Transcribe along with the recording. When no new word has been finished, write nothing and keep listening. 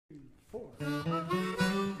4.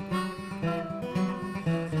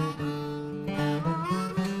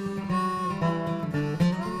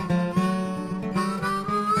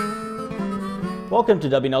 Welcome to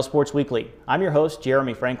WNL Sports Weekly. I'm your host,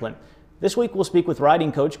 Jeremy Franklin. This week we'll speak with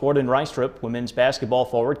riding coach Gordon Reistrup, women's basketball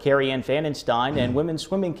forward Kari Ann Pfannenstein, and women's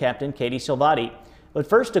swimming captain Katie Salvati. But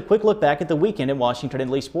first, a quick look back at the weekend in Washington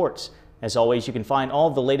and Lee sports. As always, you can find all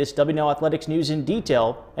of the latest WNL athletics news in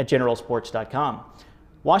detail at generalsports.com.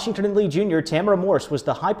 Washington and Lee junior Tamara Morse was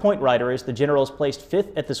the high point rider as the Generals placed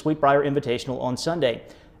 5th at the Sweetbriar Invitational on Sunday.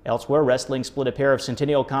 Elsewhere, wrestling split a pair of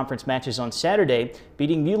Centennial Conference matches on Saturday,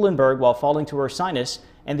 beating Muhlenberg while falling to Ursinus,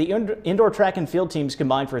 and the indoor track and field teams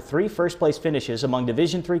combined for 3 first-place finishes among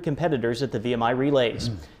Division III competitors at the VMI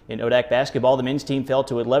Relays. In ODAC basketball, the men's team fell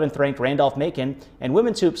to 11th-ranked Randolph-Macon, and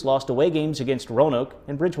women's hoops lost away games against Roanoke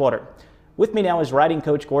and Bridgewater. With me now is riding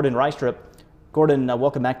coach Gordon Reistrup. Gordon,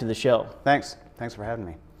 welcome back to the show. Thanks for having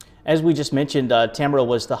me. As we just mentioned, Tamara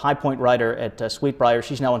was the high point rider at Sweetbriar.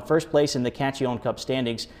 She's now in first place in the Cacchione Cup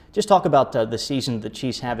standings. Just talk about the season that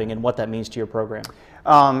she's having and what that means to your program.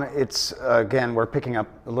 It's again, we're picking up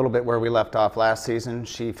a little bit where we left off last season.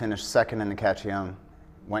 She finished 2nd in the Cacchione,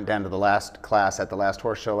 went down to the last class at the last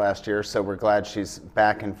horse show last year, so we're glad she's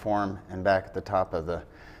back in form and back at the top of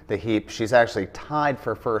the heap. She's actually tied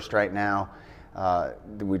for first right now.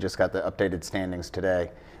 We just got the updated standings today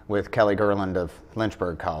with Kelly Gerland of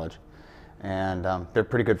Lynchburg College. And they're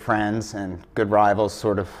pretty good friends and good rivals,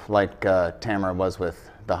 sort of like Tamara was with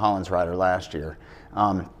the Hollins rider last year.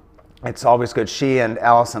 It's always good. She and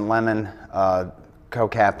Allison Lemon,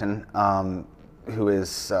 co-captain, who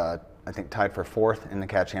is, I think, tied for 4th in the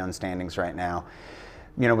Cacchione standings right now.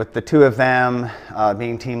 You know, with the two of them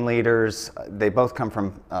being team leaders, they both come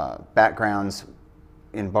from backgrounds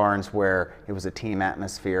in barns where it was a team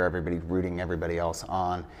atmosphere, everybody rooting everybody else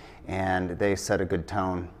on, and they set a good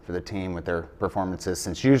tone for the team with their performances,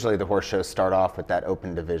 since usually the horse shows start off with that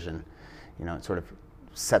open division. You know, it sort of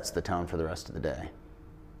sets the tone for the rest of the day.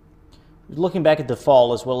 Looking back at the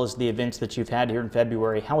fall as well as the events that you've had here in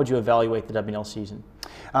February, how would you evaluate the WNL season?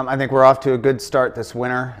 I think we're off to a good start this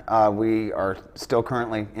winter. We are still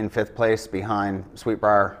currently in 5th place behind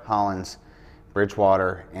Sweetbriar, Hollins,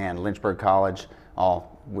 Bridgewater, and Lynchburg College,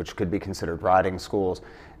 all which could be considered riding schools.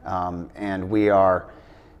 And we are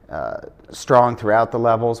strong throughout the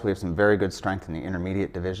levels. We have some very good strength in the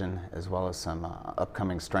intermediate division, as well as some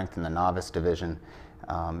upcoming strength in the novice division.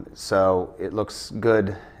 So it looks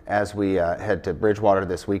good as we head to Bridgewater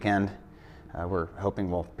this weekend. We're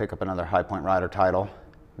hoping we'll pick up another high point rider title,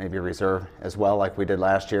 maybe a reserve as well, like we did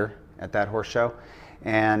last year at that horse show.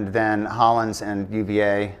 And then Hollins and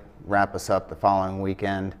UVA wrap us up the following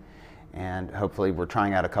weekend. And hopefully we're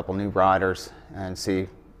trying out a couple new riders and see.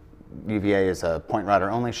 UVA is a point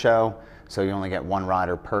rider only show, so you only get 1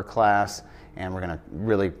 rider per class, and we're going to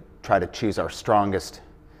really try to choose our strongest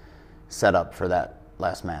setup for that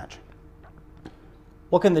last match.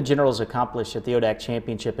 What can the Generals accomplish at the ODAC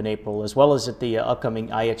Championship in April, as well as at the upcoming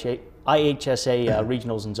IHSA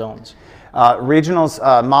regionals and zones?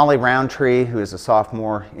 Regionals, Molly Roundtree, who is a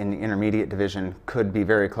sophomore in the intermediate division, could be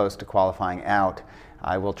very close to qualifying out.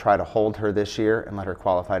 I will try to hold her this year and let her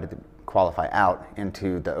qualify out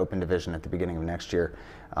into the open division at the beginning of next year.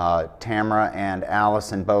 Tamara and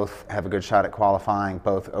Allison both have a good shot at qualifying,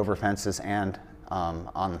 both over fences and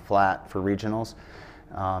on the flat for regionals.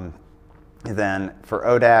 Then for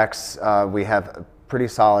ODACs, we have a pretty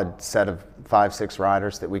solid set of 5-6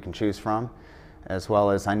 riders that we can choose from, as well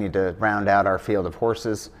as I need to round out our field of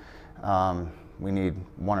horses. We need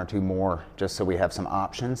 1 or 2 more just so we have some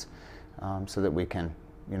options. So that we can,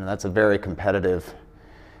 you know, that's a very competitive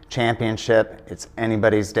championship. It's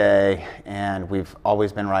anybody's day, and we've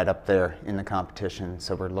always been right up there in the competition,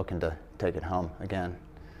 so we're looking to take it home again.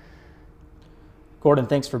 Gordon,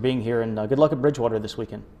 thanks for being here, and good luck at Bridgewater this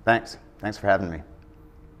weekend. Thanks for having me.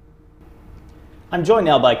 I'm joined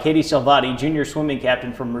now by Katie Salvati, junior swimming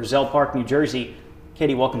captain from Roselle Park, New Jersey.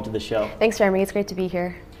 Katie, welcome to the show. Thanks, Jeremy. It's great to be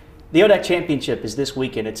here. The ODAC Championship is this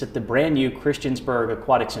weekend. It's at the brand new Christiansburg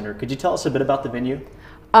Aquatic Center. Could you tell us a bit about the venue?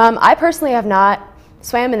 I personally have not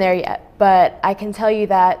swam in there yet, but I can tell you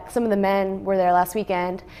that some of the men were there last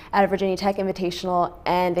weekend at a Virginia Tech Invitational,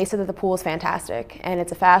 and they said that the pool is fantastic, and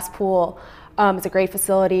it's a fast pool. It's a great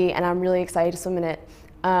facility, and I'm really excited to swim in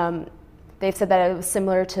it. They've said that it was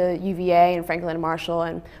similar to UVA and Franklin and Marshall,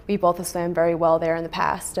 and we both have swam very well there in the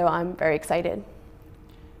past, so I'm very excited.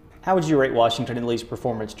 How would you rate Washington and Lee's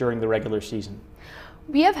performance during the regular season?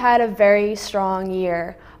 We have had a very strong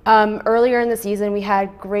year. Earlier in the season, we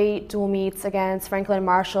had great dual meets against Franklin and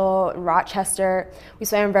Marshall and Rochester. We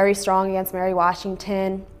swam very strong against Mary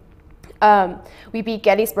Washington. We beat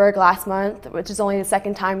Gettysburg last month, which is only the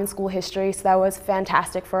second time in school history, so that was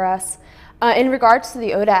fantastic for us. In regards to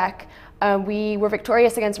the ODAC, we were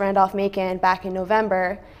victorious against Randolph-Macon back in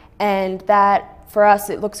November, and that for us,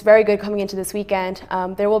 it looks very good coming into this weekend.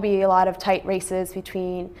 There will be a lot of tight races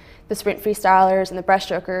between the sprint freestylers and the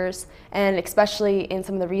breaststrokers, and especially in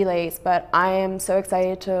some of the relays, but I am so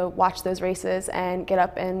excited to watch those races and get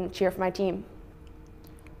up and cheer for my team.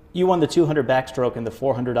 You won the 200 backstroke and the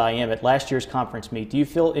 400 IM at last year's conference meet. Do you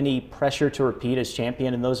feel any pressure to repeat as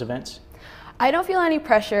champion in those events? I don't feel any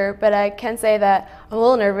pressure, but I can say that I'm a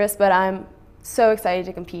little nervous, but I'm so excited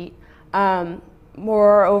to compete.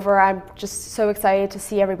 Moreover, I'm just so excited to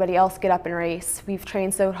see everybody else get up and race. We've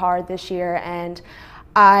trained so hard this year, and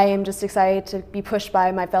I am just excited to be pushed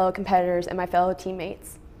by my fellow competitors and my fellow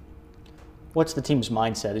teammates. What's the team's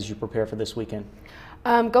mindset as you prepare for this weekend?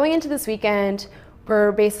 Going into this weekend,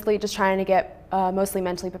 we're basically just trying to get mostly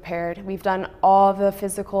mentally prepared. We've done all the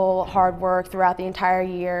physical hard work throughout the entire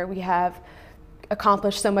year. We have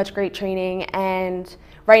accomplished so much great training, and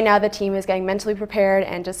right now the team is getting mentally prepared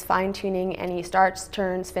and just fine-tuning any starts,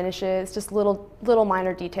 turns, finishes, just little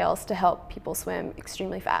minor details to help people swim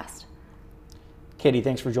extremely fast. Katie,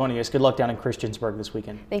 thanks for joining us. Good luck down in Christiansburg this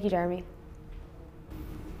weekend. Thank you, Jeremy.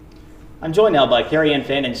 I'm joined now by Kari Ann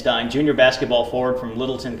Pfannenstein, junior basketball forward from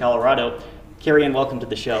Littleton, Colorado. Kari Ann, welcome to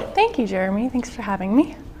the show. Thank you, Jeremy. Thanks for having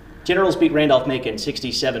me. Generals beat Randolph-Macon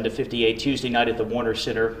 67-58 Tuesday night at the Warner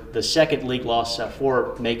Center, the second league loss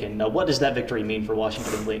for Macon. Now, what does that victory mean for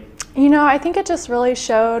Washington Lee? You know, I think it just really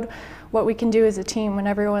showed what we can do as a team when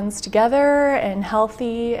everyone's together and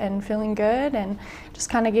healthy and feeling good, and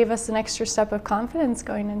just kind of gave us an extra step of confidence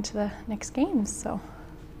going into the next games. So,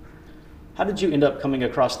 how did you end up coming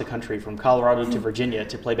across the country from Colorado to Virginia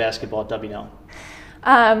to play basketball at WNL?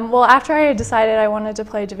 Well, after I had decided I wanted to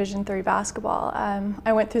play Division III basketball,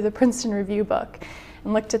 I went through the Princeton Review book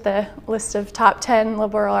and looked at the list of top 10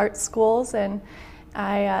 liberal arts schools, and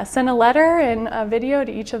I sent a letter and a video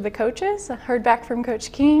to each of the coaches. I heard back from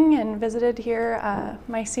Coach King and visited here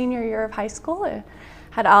my senior year of high school. I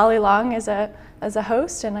had Ollie Long as a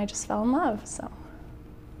host, and I just fell in love. So.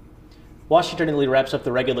 Washington Lee wraps up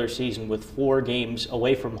the regular season with 4 games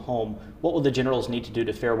away from home. What will the Generals need to do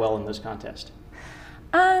to fare well in this contest?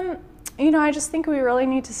 You know, I just think we really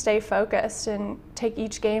need to stay focused and take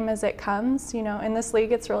each game as it comes. You know, in this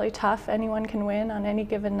league it's really tough. Anyone can win on any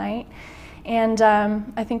given night. And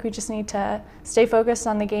I think we just need to stay focused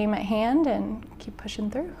on the game at hand and keep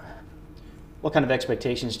pushing through. What kind of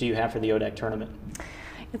expectations do you have for the ODAC tournament?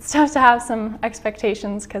 It's tough to have some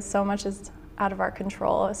expectations because so much is out of our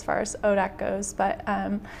control as far as ODAC goes, but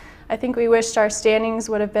I think we wished our standings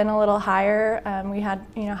would have been a little higher. We had,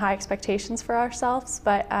 you know, high expectations for ourselves,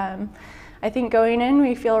 but I think going in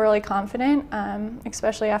we feel really confident,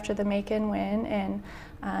 especially after the Macon win,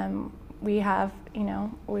 and we have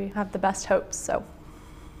the best hopes. So,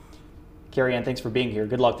 Kari Ann, thanks for being here.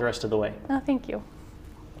 Good luck the rest of the way. Oh, thank you.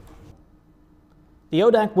 The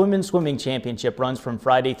ODAC Women's Swimming Championship runs from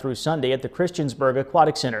Friday through Sunday at the Christiansburg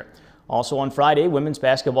Aquatic Center. Also on Friday, women's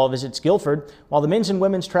basketball visits Guilford, while the men's and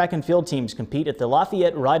women's track and field teams compete at the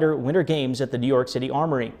Lafayette Ryder Winter Games at the New York City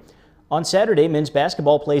Armory. On Saturday, men's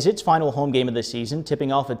basketball plays its final home game of the season,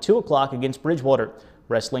 tipping off at 2 o'clock against Bridgewater.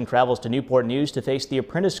 Wrestling travels to Newport News to face the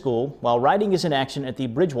Apprentice School, while riding is in action at the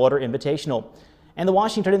Bridgewater Invitational. And the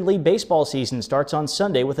Washington Lee baseball season starts on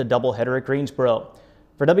Sunday with a doubleheader at Greensboro.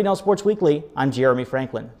 For WNL Sports Weekly, I'm Jeremy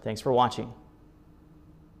Franklin. Thanks for watching.